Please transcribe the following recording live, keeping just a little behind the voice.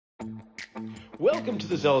Welcome to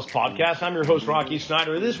the Zealous Podcast. I'm your host, Rocky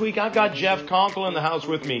Snyder. This week, I've got Jeff Conkle in the house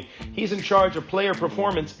with me. He's in charge of player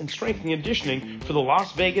performance and strength and conditioning for the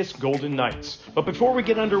Las Vegas Golden Knights. But before we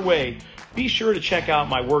get underway, be sure to check out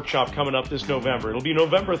my workshop coming up this November. It'll be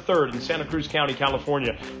November 3rd in Santa Cruz County,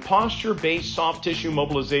 California. Posture-based soft tissue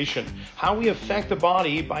mobilization. How we affect the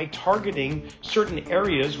body by targeting certain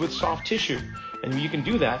areas with soft tissue. And you can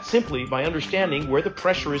do that simply by understanding where the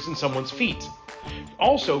pressure is in someone's feet.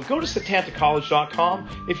 Also, go to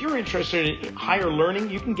setantacollege.com. If you're interested in higher learning,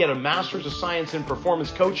 you can get a Master's of Science in Performance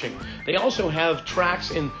Coaching. They also have tracks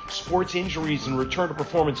in sports injuries and return to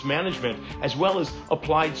performance management, as well as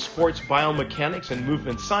applied sports biomechanics and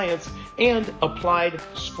movement science, and applied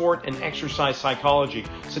sport and exercise psychology.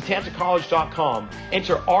 setantacollege.com.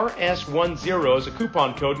 Enter RS10 as a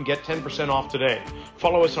coupon code and get 10% off today.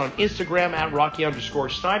 Follow us on Instagram at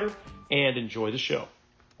Rocky_Snyder and enjoy the show.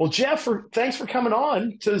 Well, Jeff, thanks for coming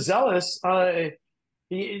on to Zealous.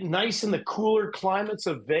 Nice in the cooler climates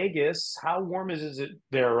of Vegas. How warm is it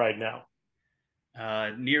there right now?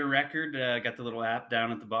 Near record. Got the little app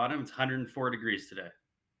down at the bottom. It's 104 degrees today.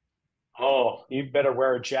 Oh, you better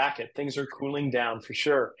wear a jacket. Things are cooling down for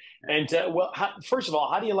sure. And first of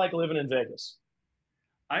all, how do you like living in Vegas?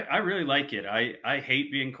 I really like it. I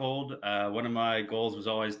hate being cold. One of my goals was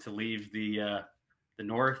always to leave the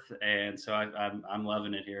north, and so I'm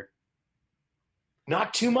loving it here.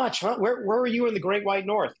 Not too much, huh? Where were you in the Great White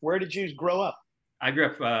North? Where did you grow up? I grew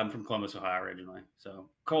up from Columbus, Ohio, originally. So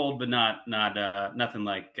cold, but not nothing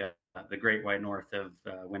like the Great White North of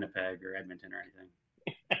Winnipeg or Edmonton or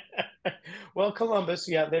anything. Well, Columbus,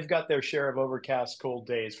 yeah, they've got their share of overcast, cold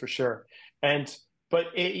days for sure.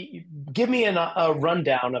 Give me a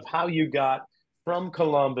rundown of how you got from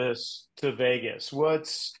Columbus to Vegas.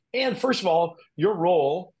 And first of all, your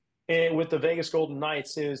role with the Vegas Golden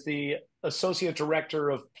Knights is the Associate Director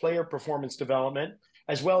of Player Performance Development,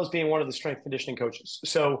 as well as being one of the strength conditioning coaches.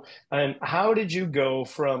 So how did you go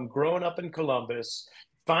from growing up in Columbus,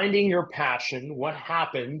 finding your passion, what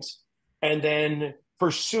happened, and then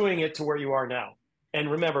pursuing it to where you are now? And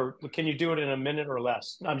remember, can you do it in a minute or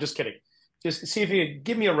less? No, I'm just kidding. Just see if you could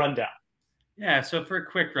give me a rundown. Yeah, so for a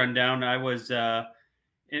quick rundown, I was an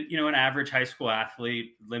average high school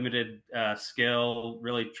athlete, limited skill,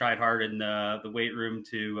 really tried hard in the weight room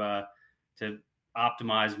to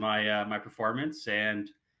optimize my performance. And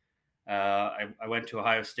I went to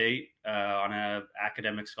Ohio State on an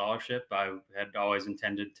academic scholarship. I had always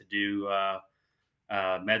intended to do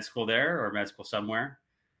med school there or med school somewhere.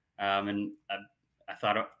 And I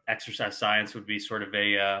thought exercise science would be sort of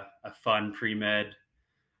a fun pre-med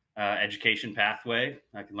education pathway.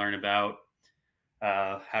 I could learn about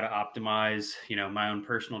how to optimize, my own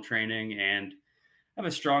personal training, and have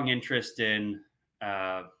a strong interest in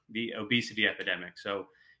the obesity epidemic. So,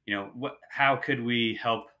 how could we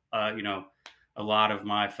help, a lot of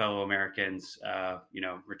my fellow Americans,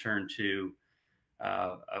 return to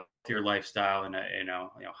a healthier lifestyle and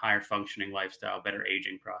higher functioning lifestyle, better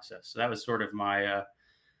aging process. So that was sort of my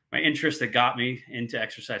interest that got me into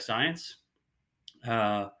exercise science.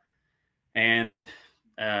 And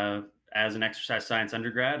as an exercise science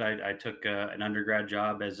undergrad, I took an undergrad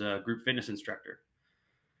job as a group fitness instructor.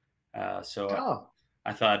 I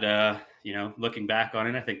thought, looking back on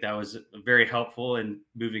it, I think that was very helpful in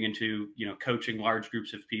moving into, coaching large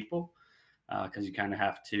groups of people, because you kind of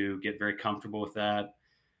have to get very comfortable with that,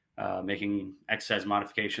 making exercise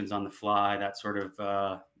modifications on the fly, that sort of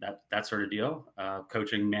deal,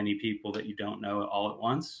 coaching many people that you don't know all at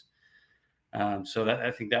once. So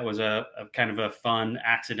I think that was a kind of a fun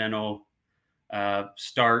accidental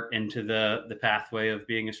start into the pathway of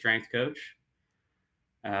being a strength coach.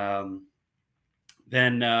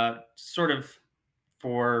 Then sort of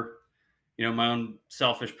for, my own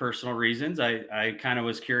selfish personal reasons, I kind of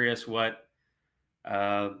was curious what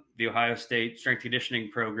the Ohio State strength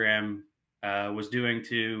conditioning program was doing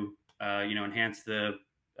to, enhance the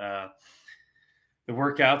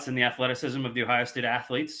workouts and the athleticism of the Ohio State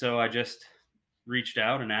athletes. So I just reached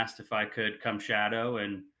out and asked if I could come shadow,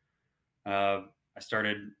 and I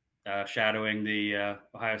started shadowing the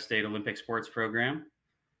Ohio State Olympic sports program.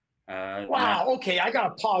 Wow. Okay. I got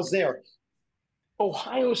to pause there.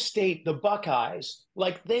 Ohio State, the Buckeyes,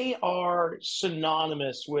 they are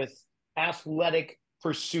synonymous with athletic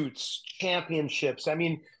pursuits, championships. I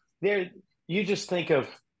mean, you just think of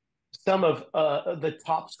some of the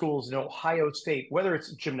top schools in Ohio State, whether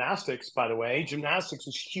it's gymnastics, by the way. Gymnastics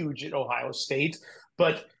is huge at Ohio State,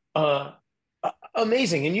 but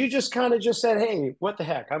amazing. And you just kind of just said, hey, what the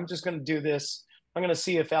heck? I'm just going to do this. I'm going to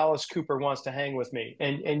see if Alice Cooper wants to hang with me.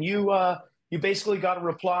 And you basically got a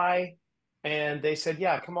reply, and they said,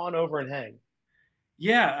 yeah, come on over and hang.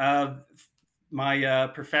 Yeah, my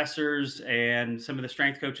professors and some of the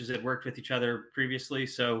strength coaches had worked with each other previously,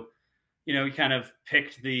 so we kind of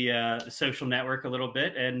picked the social network a little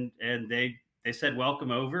bit, and they said welcome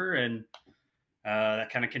over, and that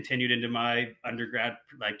kind of continued into my undergrad,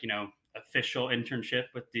 like official internship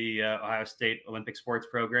with the Ohio State Olympic Sports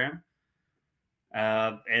Program.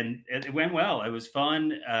 And it went well. It was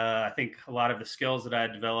fun. I think a lot of the skills that I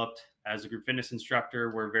had developed as a group fitness instructor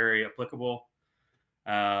were very applicable,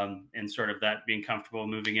 and sort of that being comfortable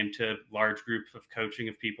moving into large groups of coaching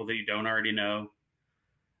of people that you don't already know.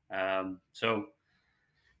 So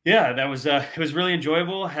yeah, that was it was really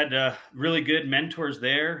enjoyable. Had really good mentors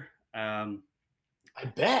there. I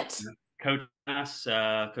bet. Coach Glass,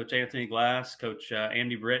 Coach Anthony Glass, Coach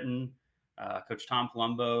Andy Britton, Coach Tom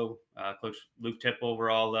Palumbo, Coach Luke Tipple were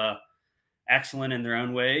all excellent in their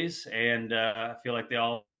own ways, and I feel like they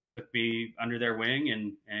all took me under their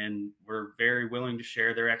wing and were very willing to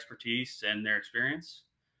share their expertise and their experience.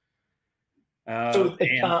 So,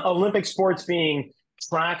 And Olympic sports being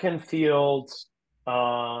track and field,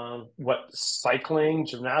 what cycling,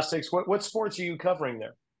 gymnastics? What sports are you covering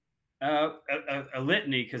there? a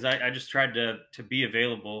litany, because I just tried to be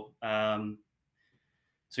available.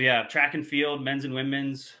 So yeah, track and field, men's and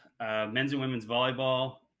women's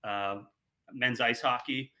volleyball, men's ice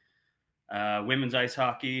hockey, women's ice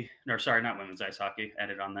hockey. No, sorry, not women's ice hockey.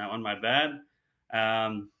 Edit on that one. My bad.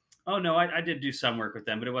 Oh no, I did do some work with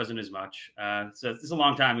them, but it wasn't as much. So it's a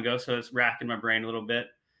long time ago, so it's racking my brain a little bit.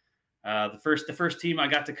 The first team I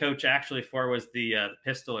got to coach actually for was the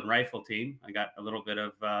pistol and rifle team. I got a little bit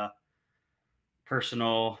of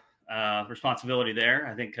personal responsibility there.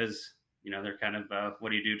 I think because they're kind of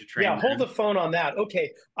what do you do to Yeah, train hold them? the phone on that.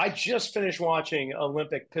 Okay, I just finished watching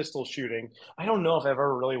Olympic pistol shooting. I don't know if I've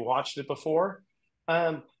ever really watched it before.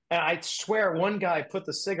 And I swear one guy put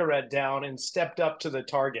the cigarette down and stepped up to the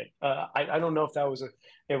target. I don't know if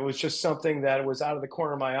it was just something that was out of the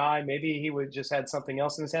corner of my eye. Maybe he would just had something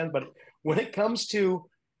else in his hand. But when it comes to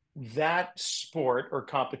that sport or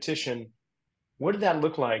competition, what did that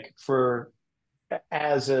look like for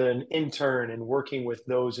as an intern and working with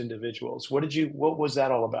those individuals? What was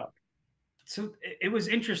that all about? So it was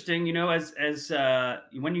interesting, as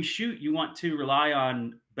when you shoot, you want to rely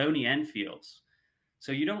on bony end fields.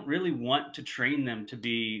 So you don't really want to train them to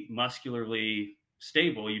be muscularly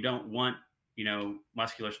stable. You don't want,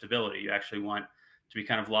 muscular stability. You actually want to be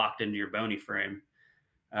kind of locked into your bony frame.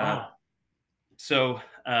 Uh, Wow. so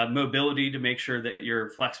mobility to make sure that you're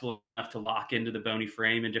flexible enough to lock into the bony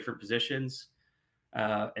frame in different positions,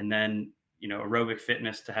 and then aerobic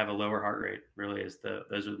fitness to have a lower heart rate. Really is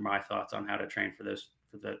those are my thoughts on how to train for the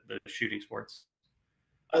shooting sports.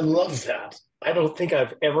 I love that. I don't think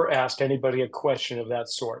I've ever asked anybody a question of that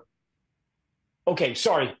sort. Okay,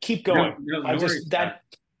 sorry, keep No, going. no, I no worries. just that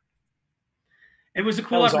It was a that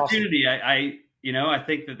cool was awesome. opportunity. I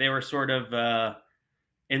think that they were sort of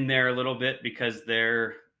in there a little bit because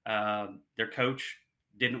their coach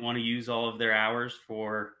didn't want to use all of their hours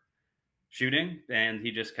for shooting, and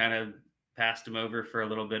he just kind of passed them over for a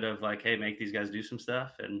little bit of like, hey, make these guys do some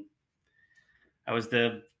stuff. And I was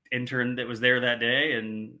the intern that was there that day,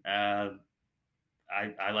 and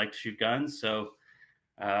I like to shoot guns, so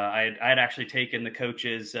I had actually taken the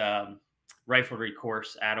coach's riflery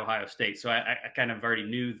course at Ohio State, so I kind of already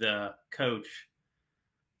knew the coach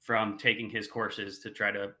from taking his courses to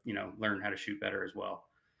try to learn how to shoot better as well.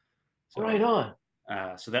 So Right on.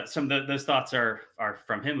 so that some of those thoughts are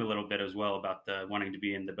from him a little bit as well about the wanting to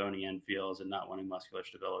be in the bony end fields and not wanting muscular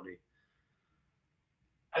stability.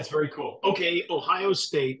 That's very cool. Okay, Ohio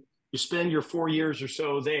State. You spend your 4 years or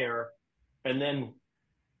so there, and then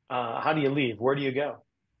how do you leave? Where do you go?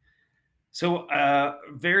 So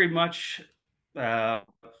very much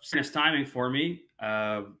since timing for me.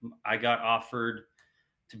 I got offered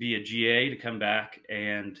to be a GA to come back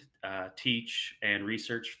and teach and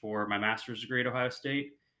research for my master's degree at Ohio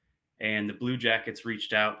State. And the Blue Jackets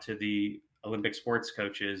reached out to the Olympic sports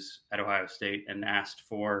coaches at Ohio State and asked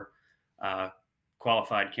for uh,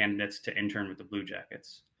 qualified candidates to intern with the Blue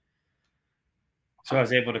Jackets. So I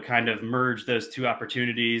was able to kind of merge those two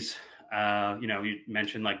opportunities. You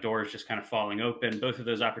mentioned like doors just kind of falling open. Both of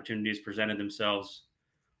those opportunities presented themselves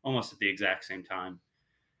almost at the exact same time,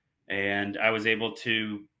 and I was able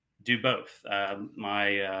to do both.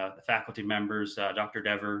 My faculty members, Dr.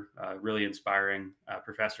 Dever, really inspiring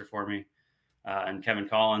professor for me, and Kevin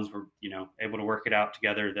Collins were able to work it out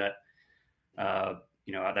together that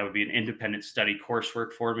that would be an independent study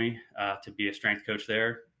coursework for me to be a strength coach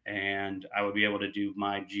there, and I would be able to do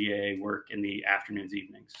my GA work in the afternoons,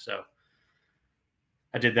 evenings. So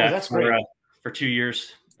I did Oh, that that's great. for 2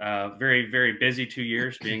 years, very, very busy 2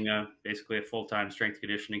 years being basically a full-time strength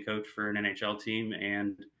conditioning coach for an NHL team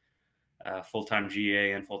and full-time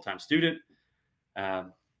GA and full-time student.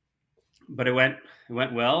 But it went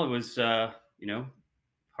well. It was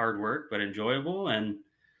hard work, but enjoyable. And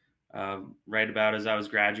right about as I was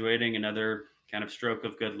graduating, another kind of stroke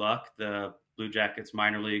of good luck, the Blue Jackets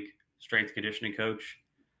minor league strength conditioning coach,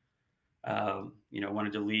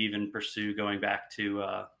 wanted to leave and pursue going back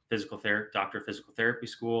to doctor of physical therapy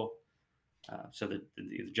school. So the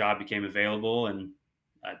job became available, and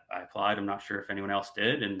I applied. I'm not sure if anyone else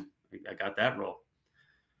did, and I got that role.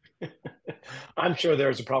 I'm sure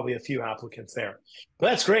there's probably a few applicants there.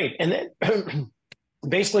 But that's great. And then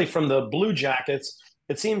basically from the Blue Jackets,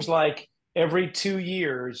 it seems like every 2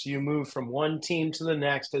 years you move from one team to the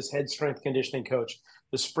next as head strength conditioning coach.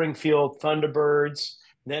 The Springfield Thunderbirds,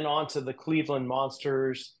 then on to the Cleveland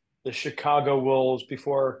Monsters, the Chicago Wolves,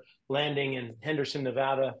 before landing in Henderson,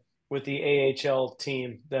 Nevada with the AHL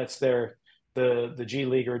team. That's the G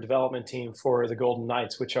League or development team for the Golden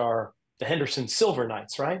Knights, which are the Henderson Silver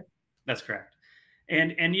Knights, right? That's correct.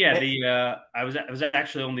 And yeah, I was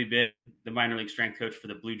actually only been the minor league strength coach for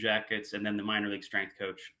the Blue Jackets, and then the minor league strength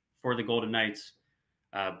coach for the Golden Knights.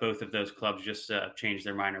 Both of those clubs just changed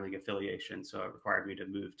their minor league affiliation, so it required me to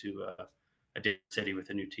move to a different city with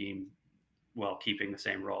a new team, while keeping the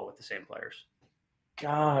same role with the same players.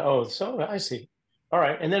 God, oh, so I see. All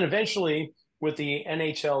right, and then eventually with the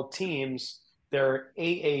NHL teams, their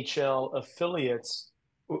AHL affiliates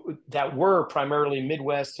that were primarily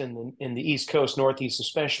Midwest and in the East Coast, Northeast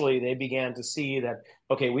especially, they began to see that,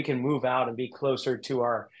 okay, we can move out and be closer to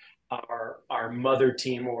our mother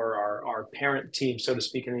team or our parent team, so to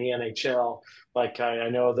speak, in the NHL. Like I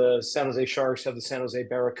know the San Jose Sharks have the San Jose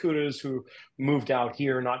Barracudas who moved out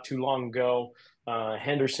here not too long ago.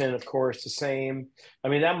 Henderson, of course, the same. I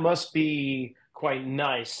mean, that must be quite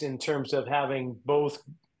nice in terms of having both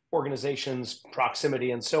organizations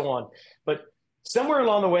proximity and so on. But somewhere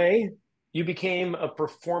along the way, you became a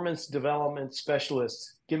performance development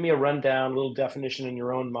specialist. Give me a rundown, a little definition in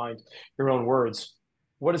your own mind, your own words.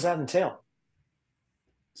 What does that entail?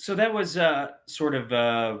 So that was sort of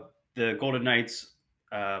the Golden Knights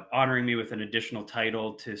honoring me with an additional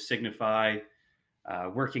title to signify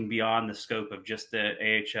working beyond the scope of just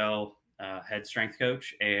the AHL head strength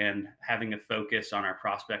coach and having a focus on our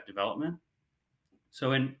prospect development.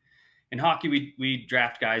 So in hockey, we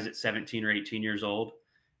draft guys at 17 or 18 years old,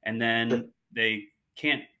 and then they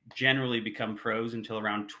can't generally become pros until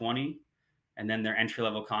around 20, and then their entry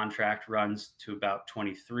level contract runs to about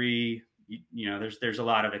 23. There's a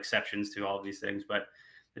lot of exceptions to all of these things, but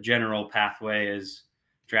the general pathway is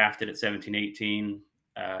drafted at 17, 18,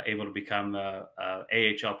 able to become a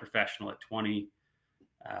AHL professional at 20,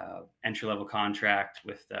 entry level contract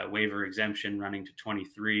with waiver exemption running to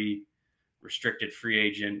 23, restricted free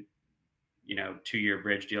agent, 2-year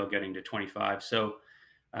bridge deal getting to 25. So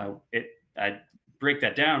I break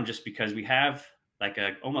that down just because we have like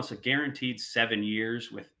almost a guaranteed 7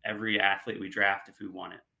 years with every athlete we draft if we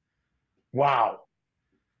want it. Wow.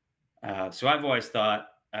 So I've always thought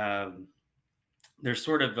there's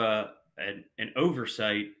sort of an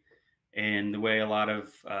oversight in the way a lot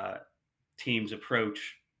of teams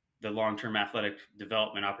approach the long-term athletic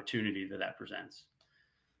development opportunity that presents.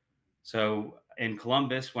 So in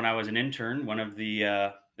Columbus, when I was an intern, one of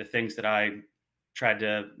the things that I tried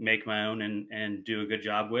to make my own and do a good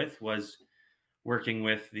job with was working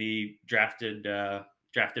with the drafted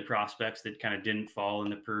prospects that kind of didn't fall in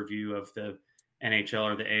the purview of the NHL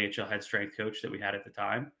or the AHL head strength coach that we had at the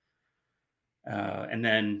time. And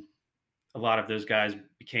then a lot of those guys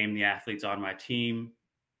became the athletes on my team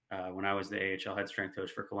when I was the AHL head strength coach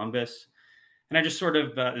for Columbus. And I just sort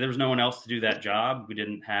of, there was no one else to do that job. We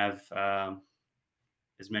didn't have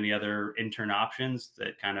as many other intern options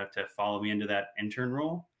that kind of to follow me into that intern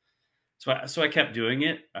role. So I kept doing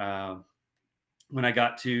it. When I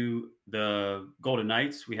got to the Golden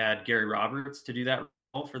Knights, we had Gary Roberts to do that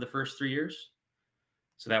role for the first 3 years.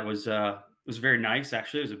 So that was very nice.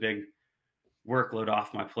 Actually, it was a big workload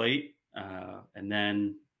off my plate. And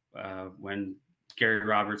then when Gary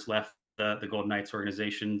Roberts left the Golden Knights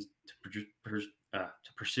organization to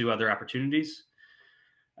pursue other opportunities,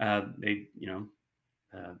 the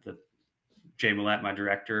Jay Millette, my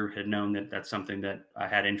director, had known that that's something that I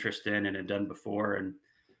had interest in and had done before, and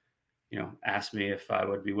asked me if I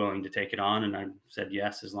would be willing to take it on, and I said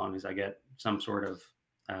yes, as long as I get some sort of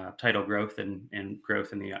title growth and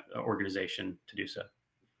growth in the organization to do so.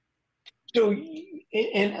 So,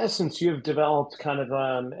 in essence, you've developed kind of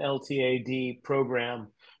an LTAD program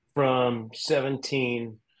from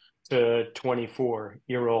 17 to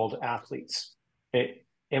 24-year-old athletes.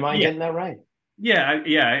 Am I Yeah, getting that right?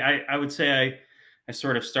 yeah. I would say I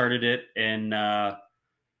sort of started it and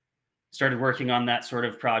started working on that sort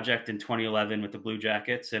of project in 2011 with the Blue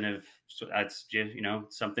Jackets, and have so that's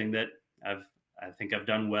something that I think I've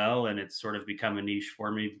done well, and it's sort of become a niche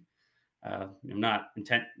for me. Not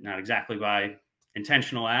exactly by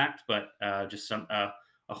intentional act, but just a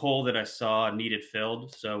hole that I saw needed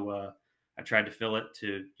filled. So I tried to fill it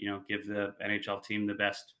to give the NHL team the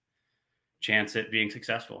best chance at being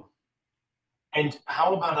successful. And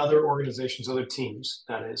how about other organizations, other teams,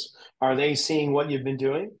 that is? Are they seeing what you've been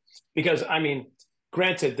doing? Because, I mean,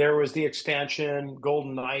 granted, there was the expansion,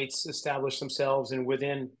 Golden Knights established themselves, and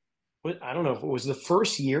within, I don't know if it was the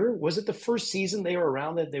first year, was it the first season they were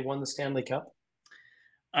around that they won the Stanley Cup?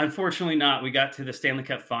 Unfortunately, not. We got to the Stanley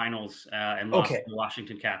Cup Finals and lost Okay, to the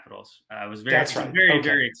Washington Capitals. It that's was a right. very Okay.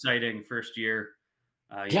 very exciting first year.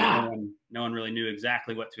 Yeah. No one really knew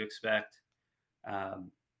exactly what to expect,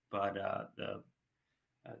 um, but the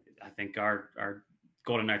uh, I think our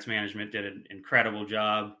Golden Knights management did an incredible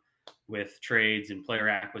job with trades and player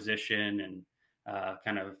acquisition and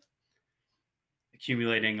kind of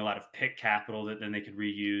accumulating a lot of pick capital that then they could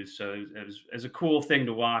reuse. So it was a cool thing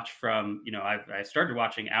to watch from, I started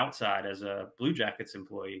watching outside as a Blue Jackets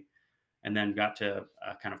employee and then got to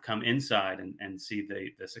kind of come inside and see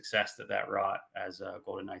the success that wrought as a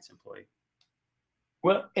Golden Knights employee.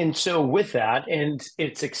 Well, and so with that, and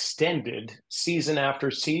it's extended season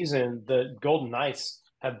after season, the Golden Knights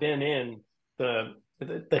have been in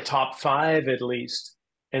the top five at least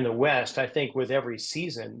in the West. I think with every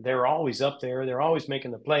season, they're always up there. They're always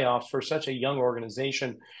making the playoffs for such a young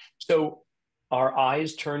organization. So, are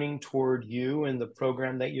eyes turning toward you and the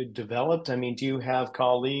program that you developed? I mean, do you have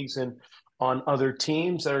colleagues and on other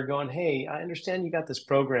teams that are going, "Hey, I understand you got this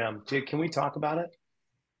program. Can we talk about it?"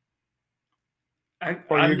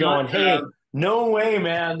 Or I'm you're not. going, hey, no way,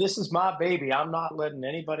 man. This is my baby. I'm not letting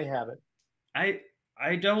anybody have it. I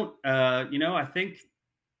I don't. I think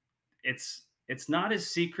it's not as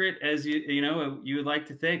secret as you would like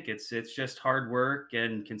to think. It's just hard work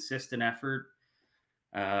and consistent effort,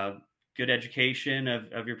 uh, good education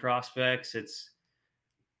of your prospects. It's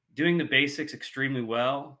doing the basics extremely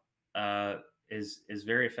well is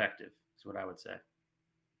very effective. Is what I would say.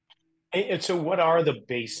 And so, what are the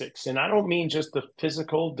basics? And I don't mean just the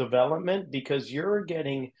physical development, because you're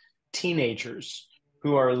getting teenagers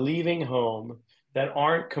who are leaving home that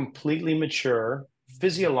aren't completely mature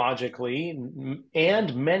physiologically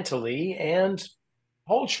and mentally and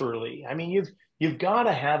culturally. I mean, you've got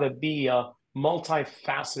to have it be a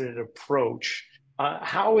multifaceted approach.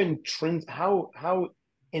 How in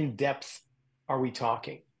depth are we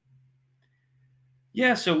talking?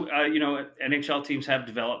 Yeah, so NHL teams have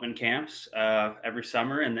development camps every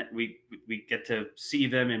summer, and that we get to see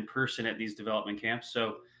them in person at these development camps.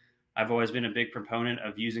 So I've always been a big proponent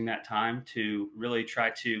of using that time to really try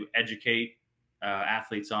to educate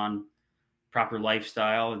athletes on proper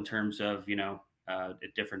lifestyle in terms of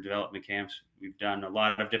at different development camps. We've done a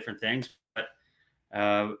lot of different things, but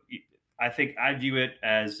uh, I think I view it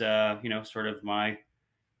as sort of my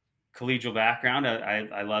collegial background.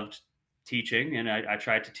 I loved teaching, and I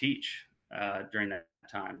tried to teach during that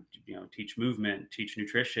time. Teach movement, teach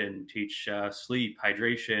nutrition, teach sleep,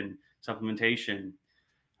 hydration, supplementation.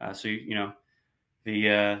 So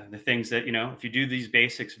the things that if you do these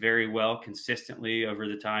basics very well consistently over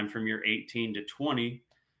the time from your 18 to 20,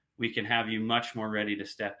 we can have you much more ready to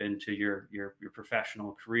step into your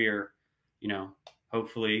professional career. You know,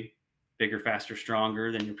 hopefully bigger, faster,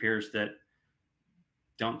 stronger than your peers that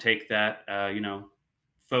don't take that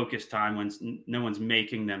focus time when no one's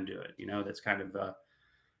making them do it. That's kind of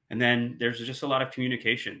and then there's just a lot of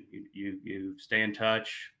communication. You stay in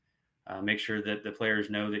touch, make sure that the players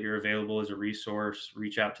know that you're available as a resource,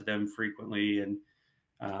 reach out to them frequently, and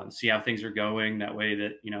see how things are going. That way,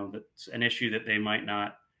 that that's an issue that they might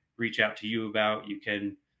not reach out to you about, you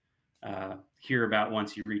can hear about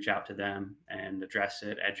once you reach out to them and address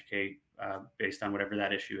it, educate based on whatever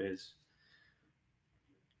that issue is.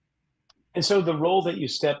 And so the role that you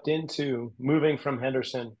stepped into, moving from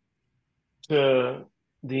Henderson to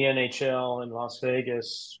the NHL in Las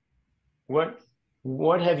Vegas, what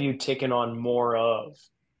what have you taken on more of?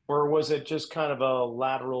 Or was it just kind of a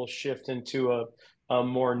lateral shift into a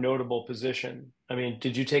more notable position? I mean,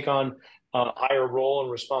 did you take on a higher role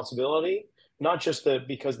and responsibility? Not just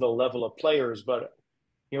because of the level of players, but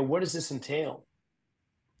what does this entail?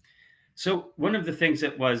 So one of the things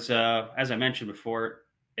that was, as I mentioned before,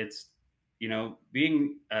 it's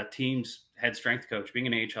being a team's head strength coach, being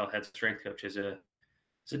an AHL head strength coach it's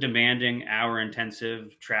a demanding, hour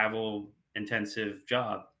intensive, travel intensive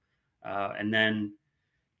job, and then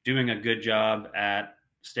doing a good job at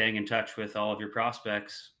staying in touch with all of your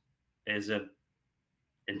prospects is a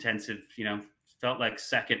intensive, felt like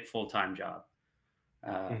second full-time job.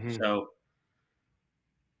 Hmm. So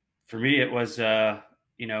for me, it was,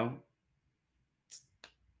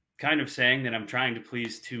 kind of saying that I'm trying to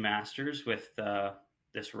please two masters with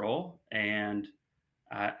this role. And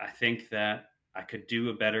I think that I could do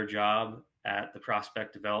a better job at the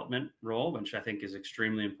prospect development role, which I think is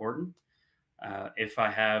extremely important, if I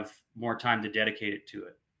have more time to dedicate it to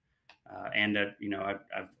it. And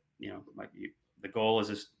I've the goal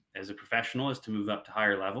as a professional is to move up to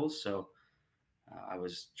higher levels. So I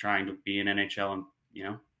was trying to be an NHL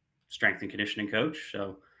and strength and conditioning coach.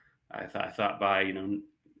 So I thought by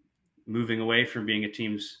moving away from being a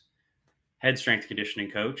team's head strength conditioning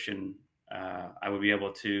coach, and I would be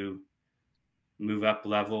able to move up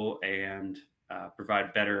level and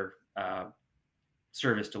provide better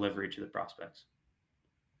service delivery to the prospects.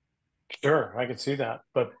 Sure, I could see that.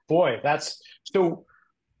 But boy, that's so.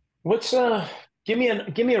 What's give me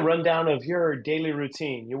a rundown of your daily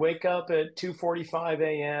routine. You wake up at 2:45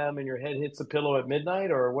 a.m. and your head hits the pillow at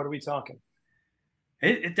midnight, or what are we talking?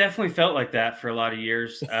 It definitely felt like that for a lot of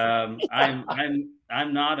years. I'm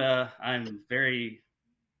not a I'm very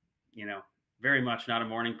you know very much not a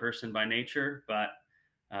morning person by nature, but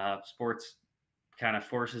sports kind of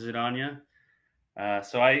forces it on you.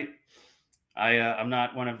 So I'm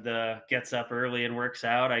not one of the gets up early and works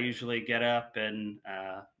out. I usually get up and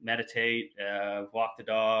meditate, walk the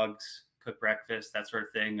dogs, cook breakfast, that sort of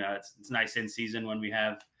thing. It's nice in season when we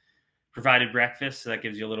have provided breakfast, so that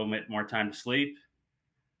gives you a little bit more time to sleep.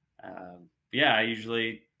 Yeah, I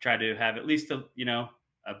usually try to have at least a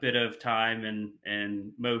bit of time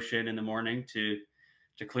and motion in the morning to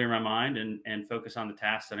clear my mind and focus on the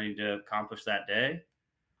tasks that I need to accomplish that day.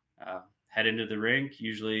 Head into the rink.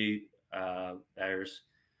 Usually, there's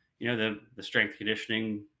the strength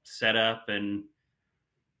conditioning setup and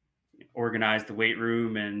organize the weight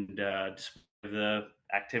room and display the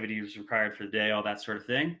activities required for the day, all that sort of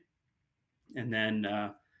thing, and then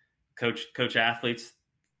coach athletes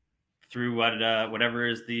through whatever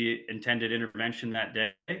is the intended intervention that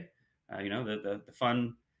day. The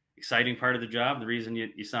fun, exciting part of the job, the reason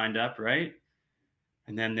you signed up, right?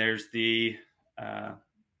 And then there's the uh,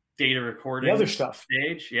 data The other recording stuff.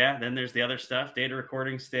 stage. Yeah, then there's the other stuff, data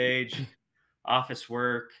recording stage, office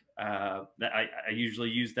work. That I usually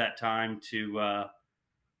use that time to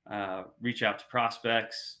reach out to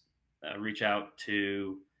prospects, reach out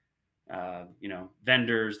to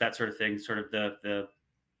vendors, that sort of thing. Sort of the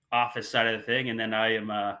office side of the thing, and then I'm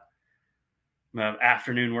an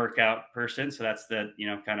afternoon workout person, so that's the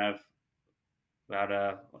kind of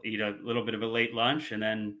about eat a little bit of a late lunch, and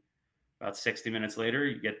then about 60 minutes later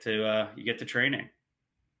you get to training.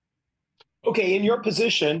 Okay, in your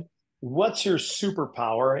position, what's your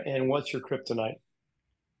superpower and what's your kryptonite?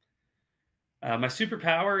 My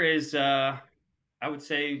superpower is I would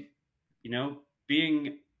say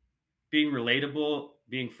being relatable,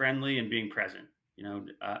 being friendly, and being present.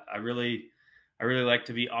 I really like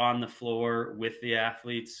to be on the floor with the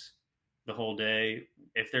athletes the whole day.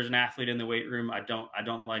 If there's an athlete in the weight room, I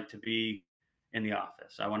don't like to be in the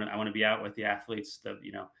office. I want to be out with the athletes.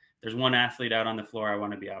 There's one athlete out on the floor, I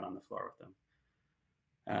want to be out on the floor with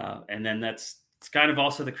them. And then it's kind of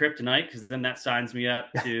also the kryptonite, because then that signs me up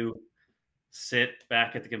to sit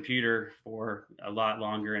back at the computer for a lot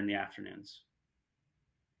longer in the afternoons.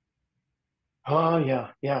 Oh yeah,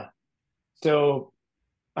 yeah. So,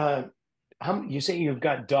 uh, how you say you've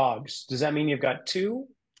got dogs? Does that mean you've got two,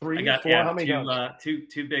 I three, got four? How many two dogs?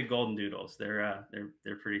 two big golden doodles. They're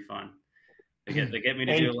pretty fun. They get me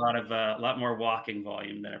to do And a lot more walking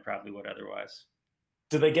volume than I probably would otherwise.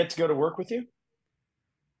 do they get to go to work with you?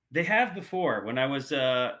 They have before. When I was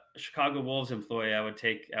a Chicago Wolves employee, I would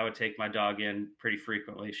take my dog in pretty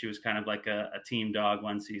frequently. She was kind of like a team dog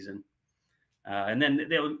one season, and then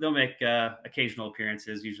they'll make occasional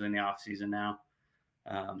appearances, usually in the off season now.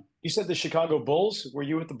 You said the Chicago Bulls. Were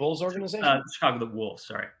you with the Bulls organization? Chicago the Wolves,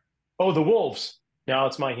 sorry. Oh, the Wolves. Yeah, Now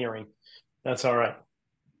it's my hearing. That's all right.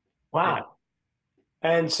 yeah. Wow.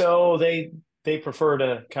 And so they prefer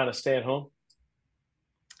to kind of stay at home.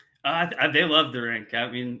 They love the rink. I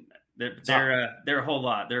mean, Ah. they're a whole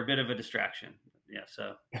lot. They're a bit of a distraction. Yeah.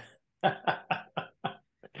 So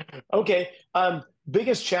Okay.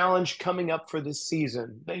 Biggest challenge coming up for this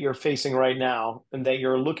season that you're facing right now and that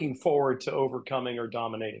you're looking forward to overcoming or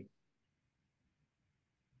dominating?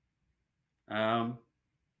 um,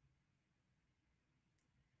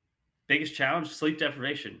 biggest challenge: sleep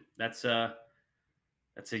deprivation. That's a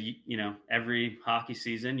every hockey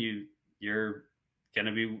season you're going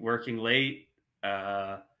to be working late.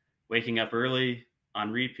 waking up early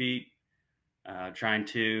on repeat, trying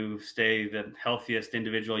to stay the healthiest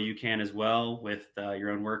individual you can as well with your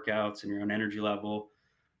own workouts and your own energy level.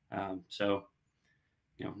 So,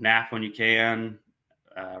 nap when you can,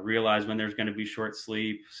 realize when there's going to be short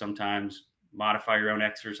sleep, sometimes modify your own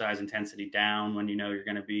exercise intensity down when you know you're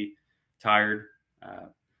going to be tired.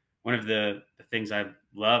 One of the things I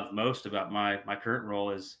love most about my current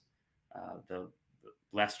role is the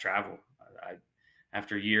less travel.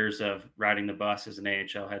 After years of riding the bus as an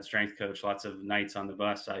AHL head strength coach, lots of nights on the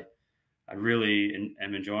bus, I really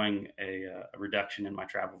am enjoying a reduction in my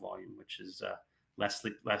travel volume, which is less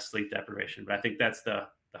sleep deprivation. But I think that's the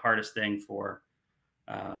hardest thing for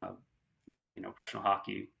professional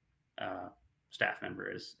hockey staff member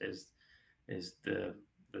is the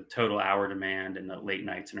total hour demand and the late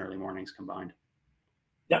nights and early mornings combined.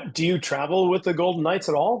 Now, do you travel with the Golden Knights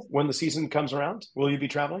at all when the season comes around? Will you be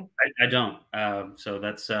traveling? I don't. So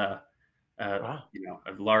that's wow. A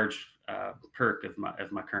large perk of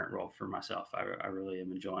my current role for myself. I really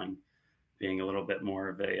am enjoying being a little bit more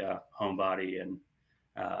of a homebody and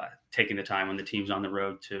taking the time when the team's on the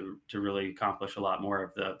road to really accomplish a lot more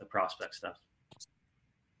of the prospect stuff.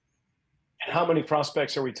 And how many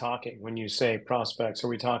prospects are we talking when you say prospects? Are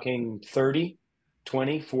we talking 30,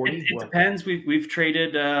 20, 40? It depends. We've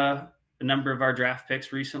traded a number of our draft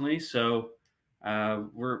picks recently, so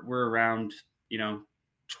we're around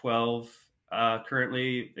 12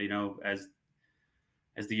 currently.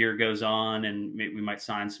 As the year goes on, and we might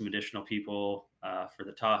sign some additional people for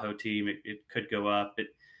the Tahoe team. It could go up. It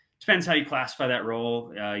depends how you classify that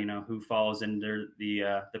role. Who falls under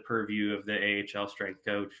the purview of the AHL strength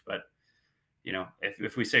coach. But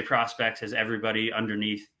if we say prospects has everybody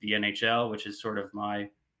underneath the NHL, which is sort of my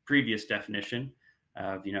previous definition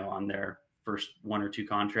of on their first 1 or 2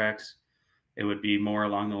 contracts, it would be more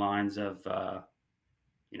along the lines of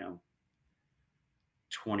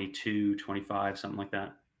 22, 25, something like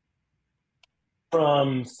that.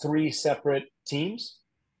 From 3 separate teams?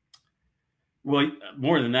 Well,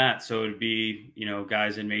 more than that. So it would be,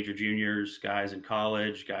 guys in major juniors, guys in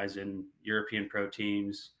college, guys in European pro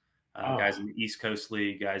teams, guys in the East Coast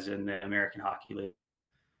League, guys in the American Hockey League,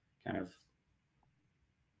 kind of.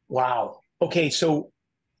 Wow. Okay, so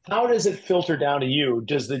how does it filter down to you?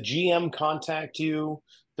 Does the GM contact you?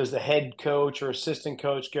 Does the head coach or assistant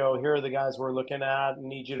coach go, here are the guys we're looking at,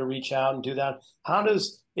 need you to reach out and do that? How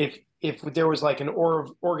does, if there was like an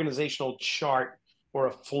organizational chart or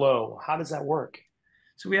a flow, how does that work?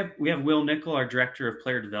 So we have Will Nickel, our director of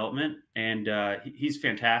player development, and he's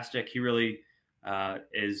fantastic. He really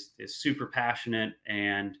is super passionate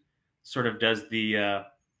and sort of does the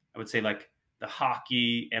I would say like the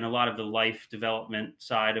hockey and a lot of the life development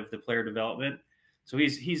side of the player development. So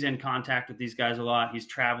he's in contact with these guys a lot. He's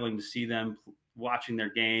traveling to see them, watching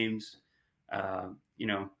their games, kind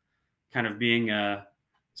of being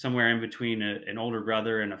somewhere in between an older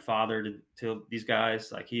brother and a father to these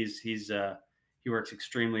guys. Like he works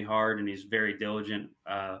extremely hard and he's very diligent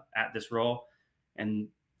at this role. And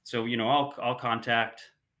so, I'll contact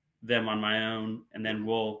them on my own, and then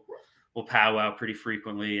we'll powwow pretty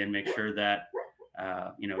frequently and make sure that,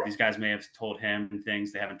 these guys may have told him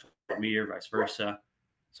things they haven't told me or vice versa.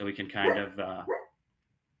 So we can kind of,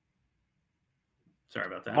 sorry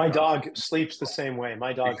about that. My dog sleeps the same way.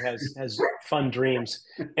 My dog has fun dreams,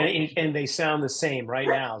 and they sound the same right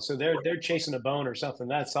now. So they're chasing a bone or something.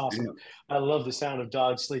 That's awesome. Yeah. I love the sound of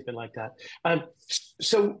dogs sleeping like that.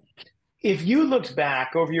 So if you looked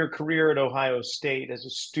back over your career at Ohio State as a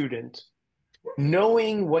student,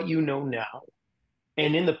 knowing what you know now,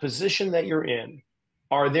 and in the position that you're in,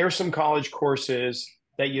 are there some college courses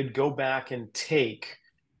that you'd go back and take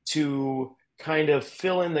to kind of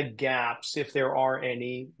fill in the gaps, if there are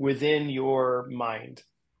any, within your mind?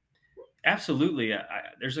 Absolutely.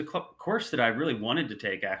 There's a course that I really wanted to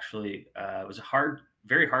take, actually. It was a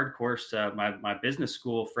very hard course. My business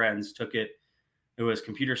school friends took it. It was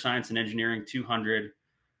Computer Science and Engineering 200.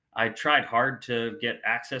 I tried hard to get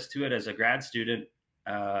access to it as a grad student.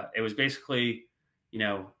 It was basically,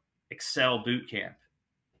 Excel boot camp.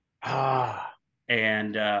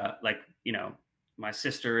 And my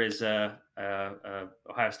sister is a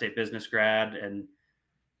Ohio State business grad, and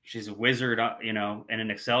she's a wizard, in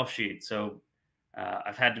an Excel sheet. So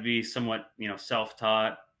I've had to be somewhat,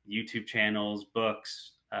 self-taught, YouTube channels,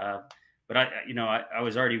 books. But I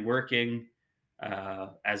was already working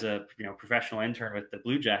as a professional intern with the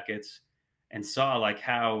Blue Jackets, and saw like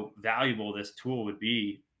how valuable this tool would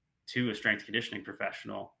be to a strength conditioning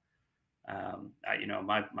professional.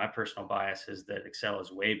 My personal bias is that Excel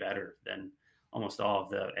is way better than almost all of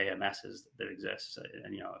the AMSs that exist.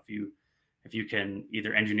 And if if you can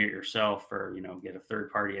either engineer it yourself or, get a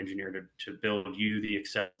third party engineer to build you the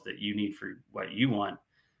access that you need for what you want,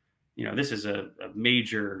 this is a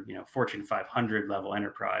major, Fortune 500 level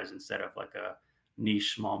enterprise instead of like a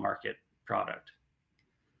niche small market product.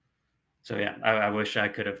 So yeah, I wish I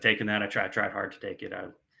could have taken that. I tried hard to take it. I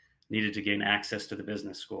needed to gain access to the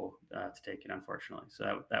business school to take it, unfortunately.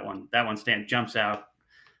 So that one jumps out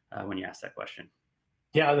when you ask that question.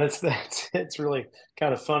 Yeah, that's it's really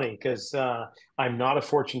kind of funny because I'm not a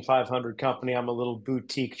Fortune 500 company. I'm a little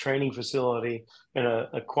boutique training facility in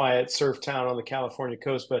a quiet surf town on the California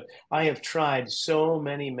coast. But I have tried so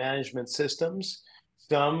many management systems.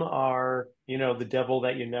 Some are, the devil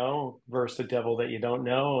that you know versus the devil that you don't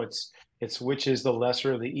know. It's which is the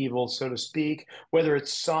lesser of the evil, so to speak. Whether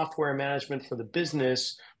it's software management for the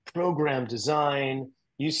business, program design,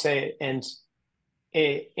 you say, and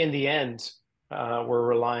in the end, we're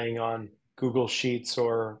relying on Google Sheets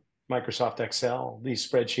or Microsoft Excel. These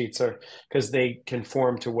spreadsheets are because they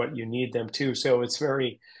conform to what you need them to. So it's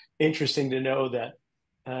very interesting to know that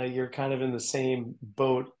you're kind of in the same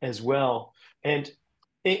boat as well. And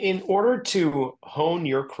in order to hone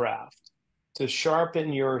your craft, to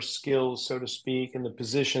sharpen your skills, so to speak, in the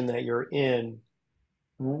position that you're in,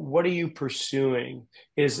 what are you pursuing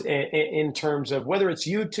is in terms of whether it's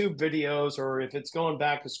YouTube videos or if it's going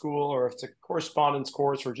back to school or if it's a correspondence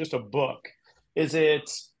course or just a book? Is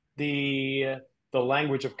it the the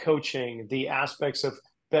language of coaching, the aspects of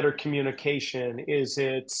better communication? Is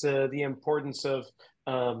it the importance of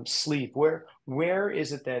sleep? Where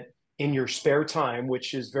is it that in your spare time,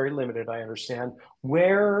 which is very limited, I understand,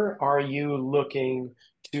 where are you looking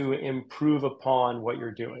to improve upon what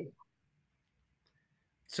you're doing?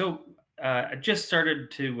 So I just started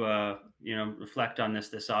to reflect on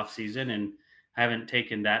this off season, and haven't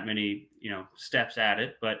taken that many steps at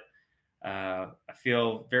it, but I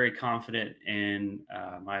feel very confident in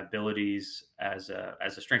my abilities as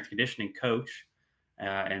a strength conditioning coach,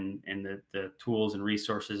 and the tools and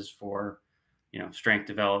resources for strength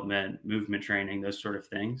development, movement training, those sort of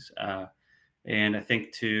things. And I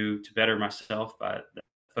think to better myself, the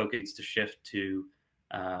focus to shift to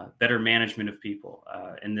better management of people.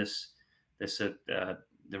 In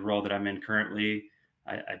the role that I'm in currently,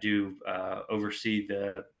 I do oversee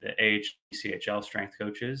the AHCHL strength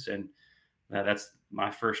coaches, and that's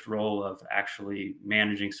my first role of actually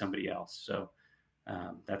managing somebody else. So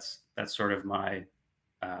that's sort of my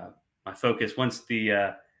focus. Once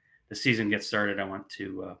the season gets started, I want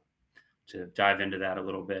to dive into that a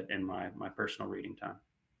little bit in my personal reading time.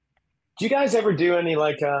 Do you guys ever do any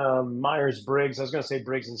like Myers Briggs? I was going to say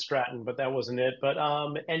Briggs and Stratton, but that wasn't it. But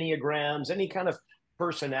Enneagrams, any kind of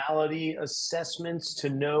personality assessments to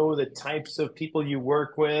know the types of people you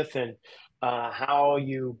work with and how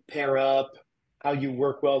you pair up, how you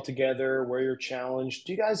work well together, where you're challenged?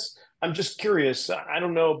 Do you guys? I'm just curious. I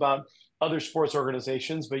don't know about other sports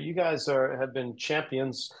organizations, but you guys have been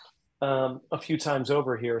champions a few times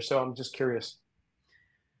over here, so I'm just curious.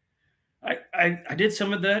 I did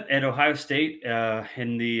some of that at Ohio State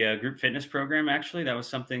in the group fitness program. Actually, that was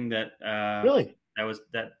something Really?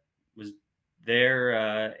 that was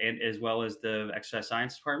there, and as well as the exercise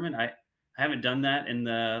science department. I haven't done that in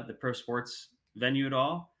the pro sports venue at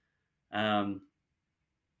all. Um,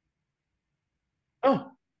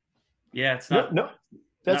 Oh, yeah, it's no, no,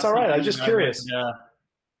 that's not all right. I'm something just that I would curious.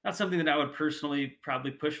 not something that I would personally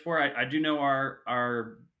probably push for. I do know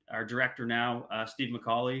our director now, Steve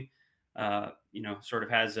McCauley, sort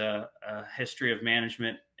of has a history of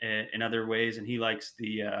management in other ways, and he likes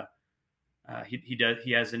he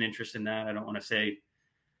has an interest in that. I don't want to say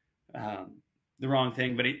the wrong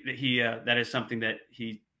thing, but he that is something that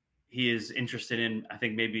he is interested in. I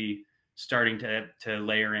think maybe starting to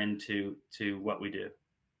layer into what we do.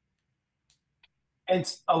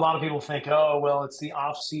 It's a lot of people think, oh, well, it's the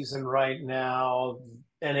off season right now.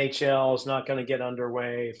 NHL is not going to get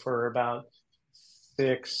underway for about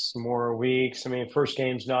 6 more weeks. I mean, first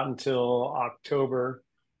game's not until October,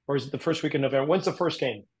 or is it the first week of November? When's the first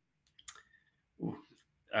game?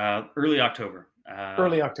 Early October.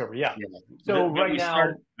 Early October, yeah. Yeah, So but right we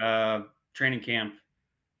now, start training camp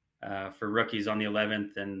for rookies on the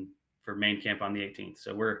 11th, and for main camp on the 18th.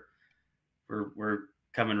 So we're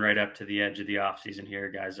coming right up to the edge of the off season here.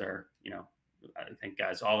 Guys are, I think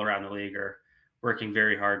guys all around the league are working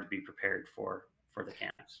very hard to be prepared for the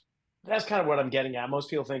camps. that's kind of what I'm getting at. Most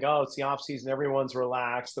people think, oh, it's the off season, everyone's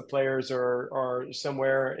relaxed. The players are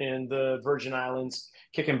somewhere in the Virgin Islands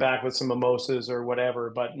kicking back with some mimosas or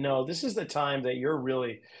whatever. But no, this is the time that you're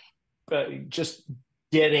really just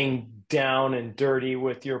getting down and dirty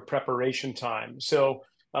with your preparation time. So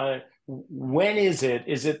when is it?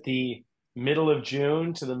 Is it the middle of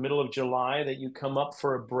June to the middle of July that you come up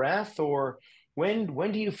for a breath, or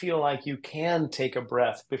when do you feel like you can take a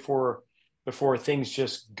breath before things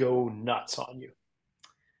just go nuts on you?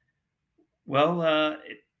 Well,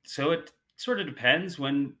 so it sort of depends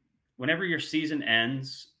whenever your season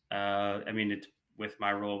ends. I mean, with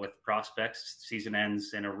my role with prospects, season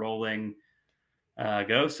ends in a rolling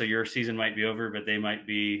go. So your season might be over, but they might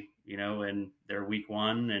be, in their week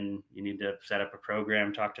one, and you need to set up a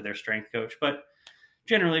program, talk to their strength coach. But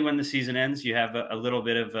generally, when the season ends, you have a little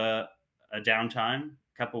bit of a downtime,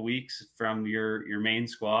 a couple weeks from your main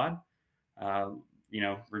squad. Uh,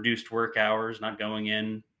 reduced work hours, not going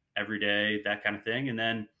in every day, that kind of thing. And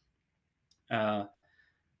then uh,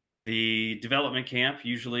 the development camp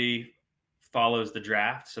usually follows the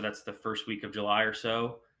draft, so that's the first week of July or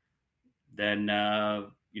so. Then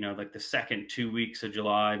like the second 2 weeks of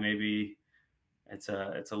July, maybe it's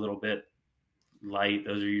a little bit light.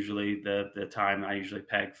 Those are usually the time I usually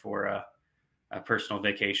peg for a personal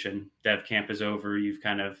vacation. Dev camp is over. You've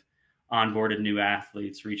kind of onboarded new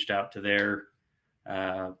athletes, reached out to their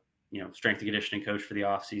strength and conditioning coach for the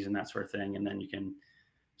off season, that sort of thing, and then you can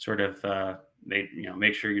sort of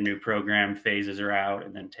make sure your new program phases are out,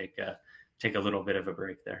 and then take a little bit of a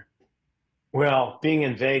break there. Well, being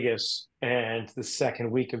in Vegas and the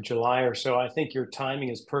second week of July or so, I think your timing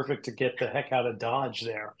is perfect to get the heck out of Dodge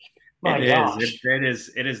there. It My is. gosh.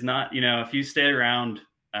 It is not. If you stay around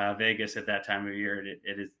Vegas at that time of year,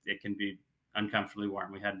 it can be uncomfortably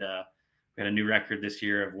warm. We had a new record this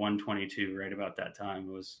year of 122 right about that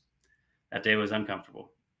time. That day was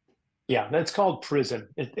uncomfortable. Yeah, that's called prison.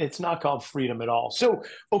 It's not called freedom at all. So,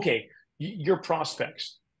 okay, your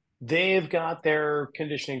prospects, they've got their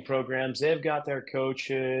conditioning programs, they've got their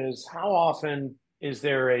coaches. How often is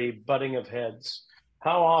there a butting of heads?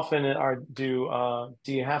 How often do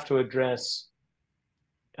you have to address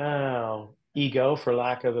ego, for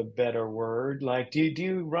lack of a better word? Like, do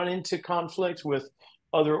you run into conflict with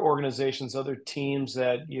other organizations, other teams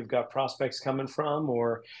that you've got prospects coming from,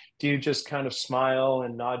 or do you just kind of smile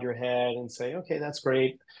and nod your head and say, "Okay, that's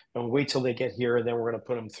great," and wait till they get here, and then we're going to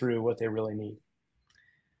put them through what they really need?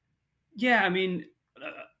 Yeah, I mean,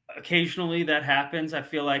 occasionally that happens. I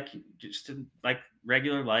feel like just in, like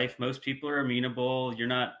regular life, most people are amenable. You're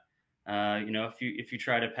not, if you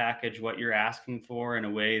try to package what you're asking for in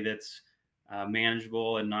a way that's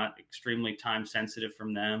manageable and not extremely time sensitive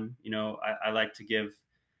from them. I like to give.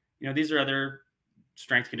 These are other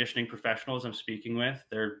strength conditioning professionals I'm speaking with.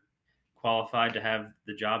 They're qualified to have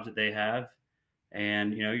the jobs that they have,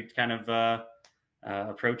 and you kind of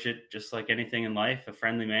approach it just like anything in life, a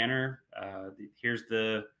friendly manner. Here's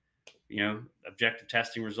the objective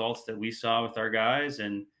testing results that we saw with our guys,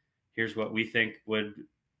 and here's what we think would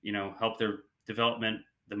help their development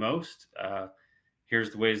the most.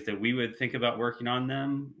 Here's the ways that we would think about working on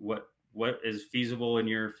them. What is feasible in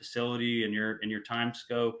your facility and your time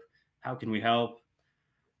scope? How can we help?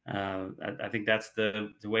 I think that's the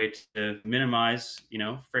way to minimize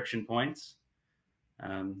friction points.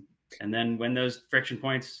 Um, and then when those friction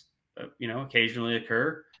points occasionally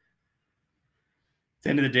occur, at the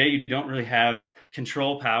end of the day, you don't really have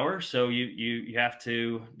control power, so you have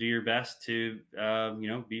to do your best to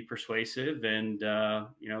be persuasive and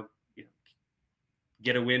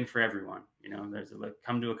get a win for everyone. There's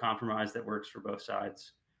come to a compromise that works for both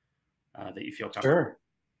sides, that you feel comfortable. Sure.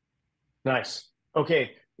 Nice.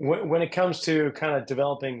 Okay. When it comes to kind of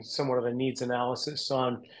developing somewhat of a needs analysis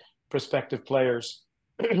on prospective players,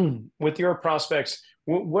 with your prospects,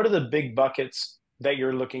 what are the big buckets that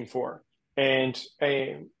you're looking for? And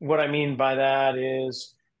what I mean by that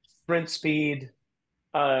is sprint speed,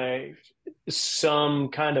 uh, some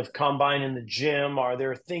kind of combine in the gym. Are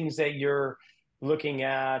there things that you're looking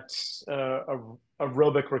at,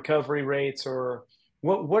 aerobic recovery rates, or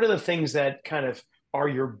what are the things that kind of are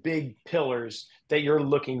your big pillars that you're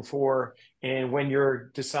looking for? And when you're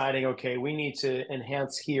deciding, okay, we need to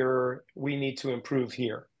enhance here, we need to improve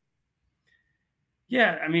here.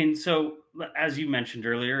 Yeah, I mean, so as you mentioned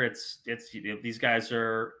earlier, it's these guys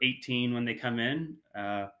are 18 when they come in,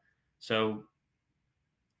 so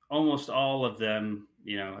almost all of them,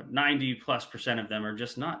 90+% of them are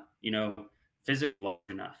just not, physical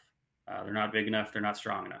enough. They're not big enough. They're not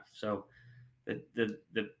strong enough. So the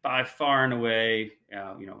by far and away,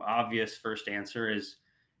 obvious first answer is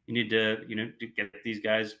you need to get these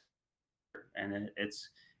guys, and it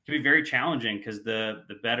can be very challenging because the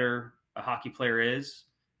better a hockey player is,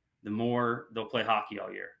 the more they'll play hockey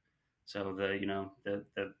all year. So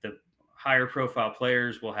the higher profile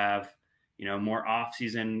players will have more off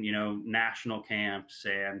season national camps,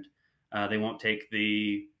 and they won't take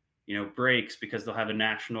the breaks because they'll have a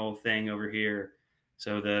national thing over here.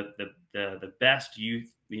 So the best youth,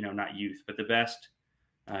 not youth, but the best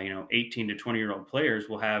 18 to 20-year-old players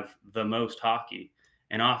will have the most hockey,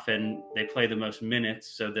 and often they play the most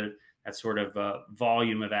minutes. So that sort of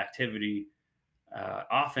volume of activity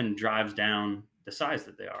often drives down the size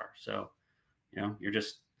that they are. So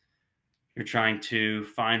you're trying to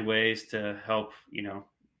find ways to help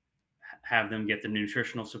have them get the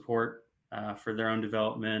nutritional support for their own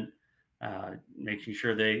development, making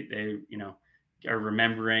sure they are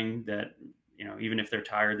remembering that even if they're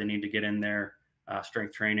tired, they need to get in their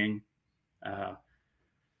strength training.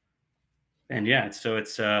 And yeah, so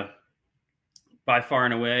it's by far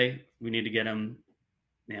and away we need to get them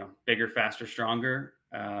bigger, faster, stronger.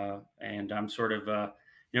 And I'm sort of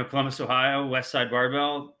Columbus, Ohio, West Side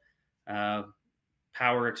Barbell.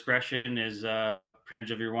 Power expression is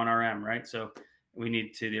percentage of your 1RM, right? So we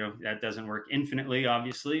need to, that doesn't work infinitely,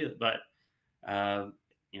 obviously, but if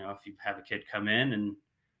you have a kid come in and,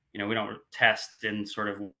 we don't test in sort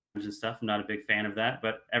of and stuff. I'm not a big fan of that,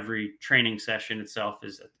 but every training session itself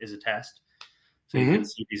is a test. So you can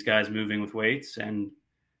see these guys moving with weights, and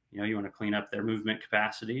you want to clean up their movement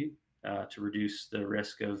capacity to reduce the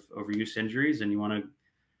risk of overuse injuries, and you want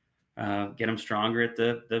to get them stronger at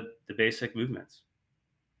the basic movements.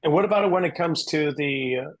 And what about it when it comes to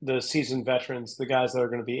the seasoned veterans, the guys that are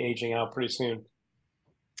going to be aging out pretty soon?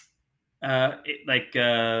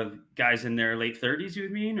 Guys in their late 30s, you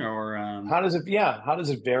would mean, or how does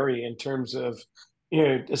it vary in terms of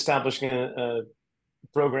establishing a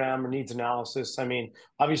program or needs analysis? I mean,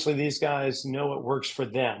 obviously these guys know what works for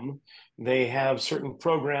them. They have certain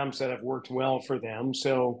programs that have worked well for them.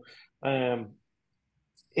 So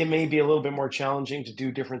it may be a little bit more challenging to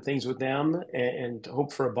do different things with them and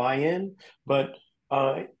hope for a buy-in, but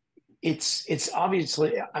it's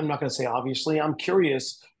obviously, I'm not going to say obviously, I'm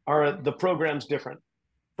curious, are the programs different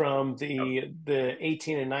from the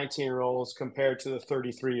 18 and 19-year-olds compared to the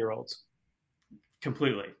 33-year-olds?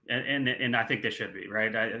 Completely. And I think they should be,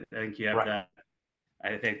 right? I think you have right. that.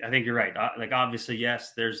 I think you're right. Like, obviously,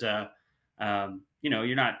 yes, there's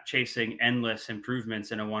you're not chasing endless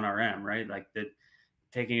improvements in a 1RM, right? Like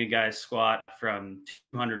taking a guy's squat from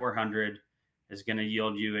 200 to 400 is going to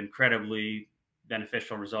yield you incredibly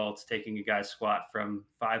beneficial results. Taking a guy's squat from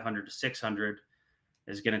 500 to 600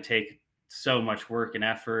 is going to take so much work and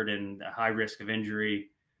effort and a high risk of injury.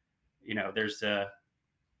 There's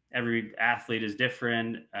every athlete is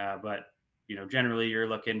different, but generally you're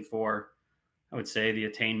looking for, I would say, the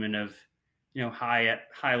attainment of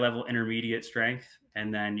high level intermediate strength,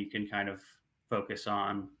 and then you can kind of focus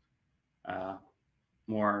on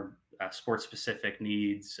more sport specific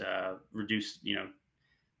needs, reduce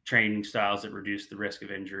training styles that reduce the risk of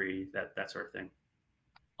injury, that sort of thing.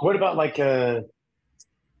 What about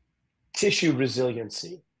tissue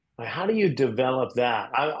resiliency? How do you develop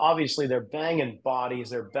that? Obviously, they're banging bodies,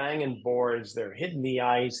 they're banging boards, they're hitting the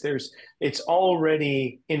ice. It's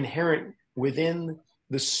already inherent within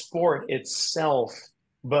the sport itself.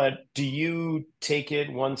 But do you take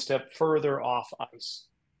it one step further off ice?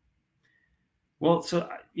 Well, so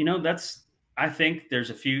I think there's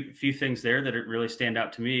a few things there that really stand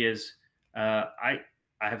out to me. Is I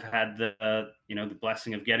have had the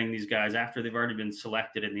blessing of getting these guys after they've already been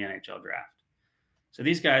selected in the NHL draft. So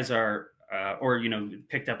these guys are,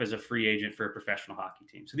 picked up as a free agent for a professional hockey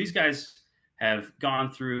team. So these guys have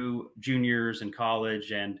gone through juniors and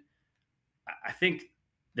college, and I think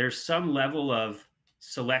there's some level of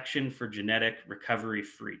selection for genetic recovery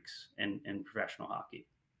freaks in professional hockey.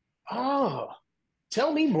 Oh,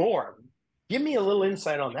 tell me more. Give me a little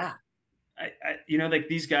insight on that.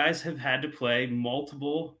 These guys have had to play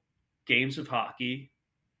multiple games of hockey,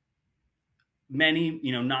 many,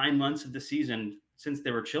 9 months of the season since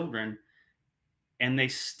they were children, and they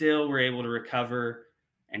still were able to recover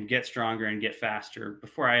and get stronger and get faster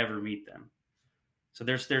before I ever meet them. So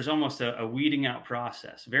there's almost a weeding out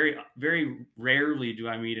process. Very, very rarely do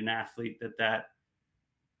I meet an athlete that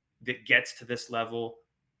gets to this level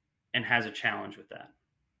and has a challenge with that.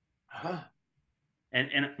 Uh-huh. And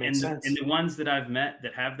the ones that I've met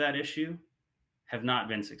that have that issue have not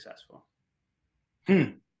been successful.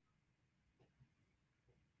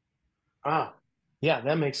 Ah, yeah,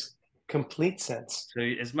 that makes complete sense. So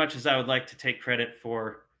as much as I would like to take credit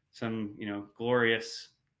for some, glorious,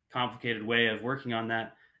 complicated way of working on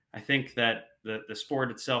that, I think that the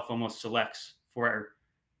sport itself almost selects for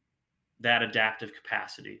that adaptive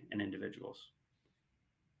capacity in individuals.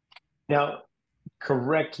 Now,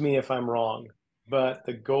 correct me if I'm wrong, but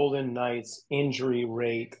the Golden Knights injury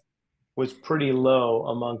rate was pretty low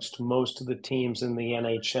amongst most of the teams in the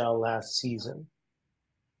NHL last season.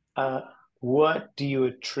 Uh, what do you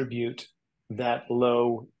attribute that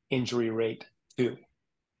low injury rate to?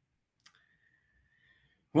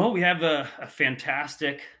 Well, we have a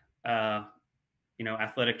fantastic, uh,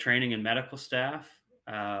 athletic training and medical staff.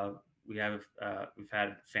 Uh, we've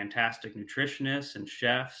had fantastic nutritionists and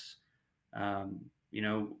chefs. You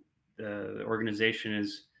know, the organization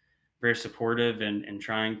is very supportive and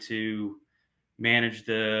trying to manage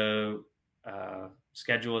the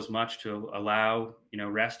schedule as much to allow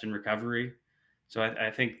rest and recovery. So I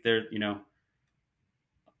think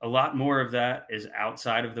a lot more of that is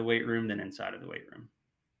outside of the weight room than inside of the weight room.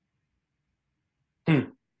 Hmm.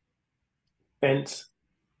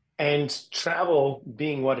 And travel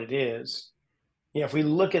being what it is, if we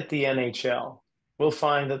look at the NHL, we'll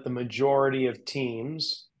find that the majority of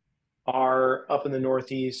teams are up in the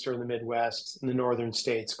Northeast or in the Midwest, in the northern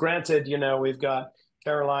states. Granted, we've got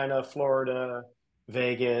Carolina, Florida,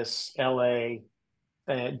 Vegas, LA,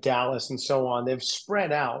 Dallas, and so on. They've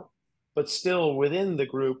spread out, but still within the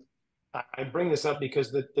group. I bring this up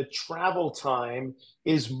because the travel time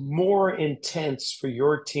is more intense for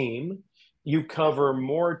your team. You cover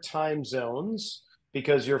more time zones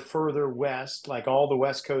because you're further west, like all the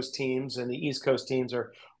West Coast teams and the East Coast teams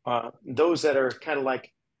are those that are kind of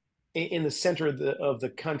like in the center of the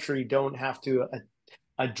country don't have to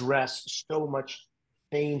address so much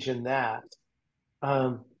change in that.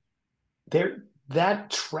 Um, there that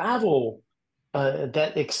travel,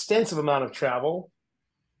 that extensive amount of travel,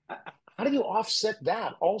 how do you offset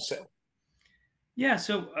that also? Yeah,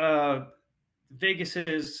 so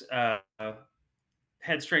Vegas's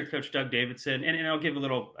head strength coach Doug Davidson, and I'll give a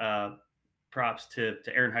little props to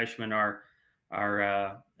Aaron Heichman,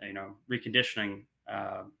 our reconditioning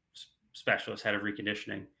specialist, head of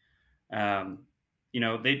reconditioning.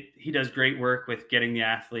 He does great work with getting the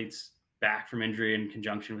athletes back from injury in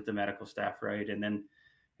conjunction with the medical staff, right? And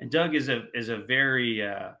Doug is a very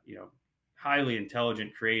highly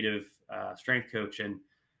intelligent, creative strength coach, and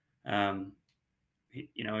and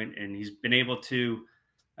he's been able to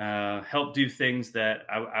help do things that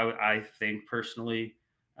I think personally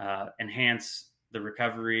enhance the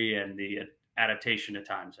recovery and the adaptation to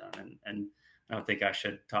time zone. And I don't think I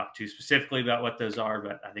should talk too specifically about what those are,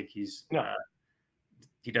 but I think No.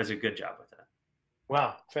 he does a good job with that.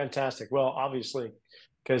 Wow, fantastic. Well, obviously,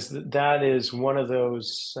 because that is one of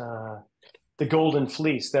those the golden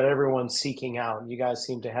fleece that everyone's seeking out. You guys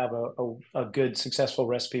seem to have a good, successful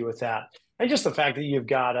recipe with that. And just the fact that you've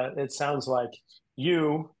got it sounds like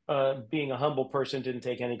you, being a humble person, didn't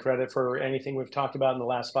take any credit for anything we've talked about in the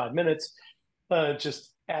last 5 minutes.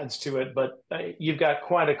 Just adds to it. But you've got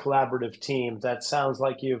quite a collaborative team. That sounds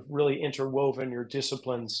like you've really interwoven your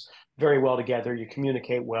disciplines very well together. You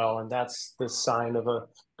communicate well, and that's the sign of a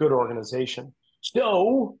good organization.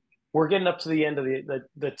 So we're getting up to the end of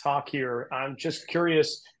the talk here. I'm just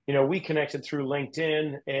curious. We connected through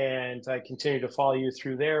LinkedIn, and I continue to follow you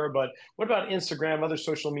through there. But what about Instagram, other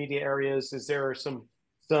social media areas? Is there some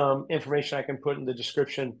information I can put in the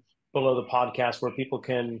description below the podcast where people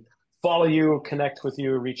can follow you, connect with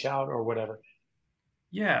you, reach out, or whatever?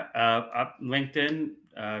 Yeah, LinkedIn,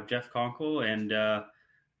 Jeff Conkle, and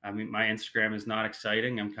I mean my Instagram is not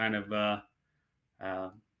exciting. I'm kind of uh,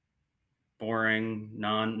 boring,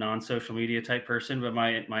 non social media type person, but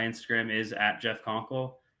my Instagram is at Jeff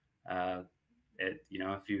Conkle. Uh,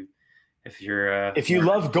 if you're If you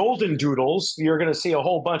more, love golden doodles, you're going to see a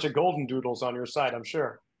whole bunch of golden doodles on your site, I'm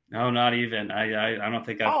sure. no, not even. I don't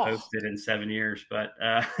think I've Oh, posted in 7 years, but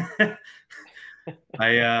I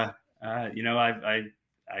I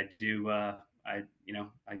do I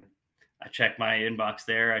check my inbox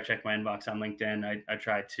there. I check my inbox on LinkedIn. I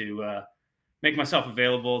try to make myself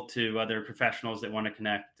available to other professionals that want to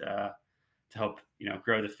connect to help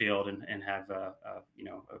grow the field and have a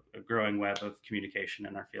growing web of communication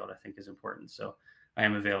in our field. I think is important. So I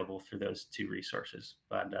am available through those two resources.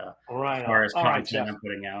 But as right far on. as All right, content Jeff. I'm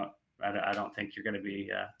putting out, I don't think you're going to be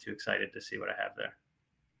too excited to see what I have there.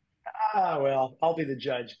 Well, I'll be the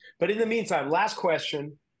judge. But in the meantime, last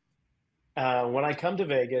question. When I come to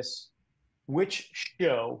Vegas, which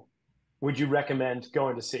show would you recommend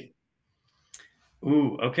going to see?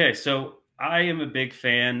 Ooh, okay. So I am a big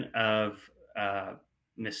fan of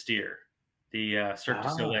Mystere, the Cirque du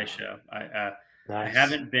Soleil Ah, show. I nice.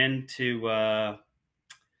 haven't been to.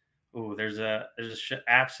 There's a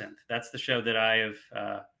Absinthe. That's the show that I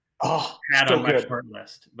have Oh, had so on my good. short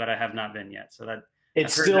list, but I have not been yet. So that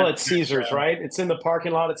It's I've heard still that's at the best Caesars, show. right? It's in the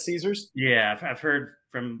parking lot at Caesars. Yeah, I've heard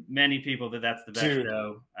from many people that that's the best Dude,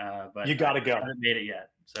 show, but you I got to go. haven't made it yet.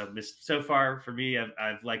 So far for me,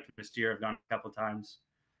 I've liked Mystere. I've gone a couple times,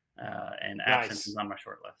 and Absinthe is Nice. on my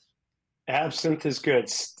short list. Absinthe is good.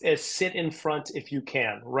 Sit in front if you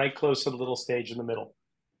can, right close to the little stage in the middle,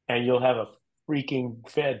 and you'll have a freaking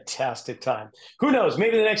fantastic time. Who knows?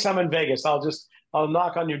 Maybe the next time I'm in Vegas, I'll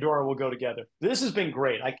knock on your door and we'll go together. This has been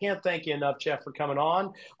great. I can't thank you enough, Jeff, for coming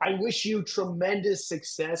on. I wish you tremendous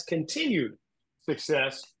success, continued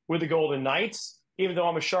success with the Golden Knights. Even though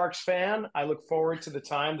I'm a Sharks fan, I look forward to the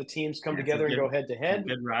time the teams come together and go head to head.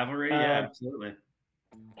 Good rivalry, yeah, absolutely.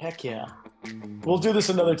 Heck yeah. We'll do this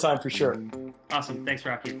another time for sure. Awesome. Thanks,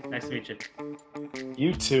 Rocky. Nice to meet you.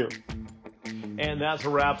 You too. And that's a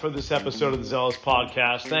wrap for this episode of the Zealous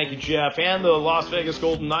Podcast. Thank you, Jeff, and the Las Vegas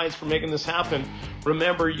Golden Knights for making this happen.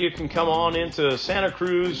 Remember, you can come on into Santa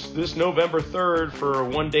Cruz this November 3rd for a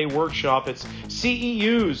one-day workshop. It's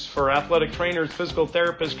CEUs for athletic trainers, physical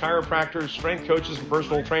therapists, chiropractors, strength coaches, and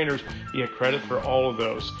personal trainers. You get credit for all of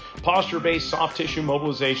those. Posture-based soft tissue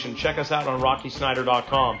mobilization. Check us out on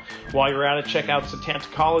RockySnyder.com. While you're at it, check out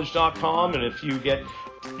SatantaCollege.com, and if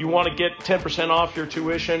you want to get 10% off your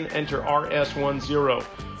tuition, enter RS10.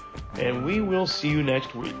 And we will see you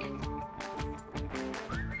next week.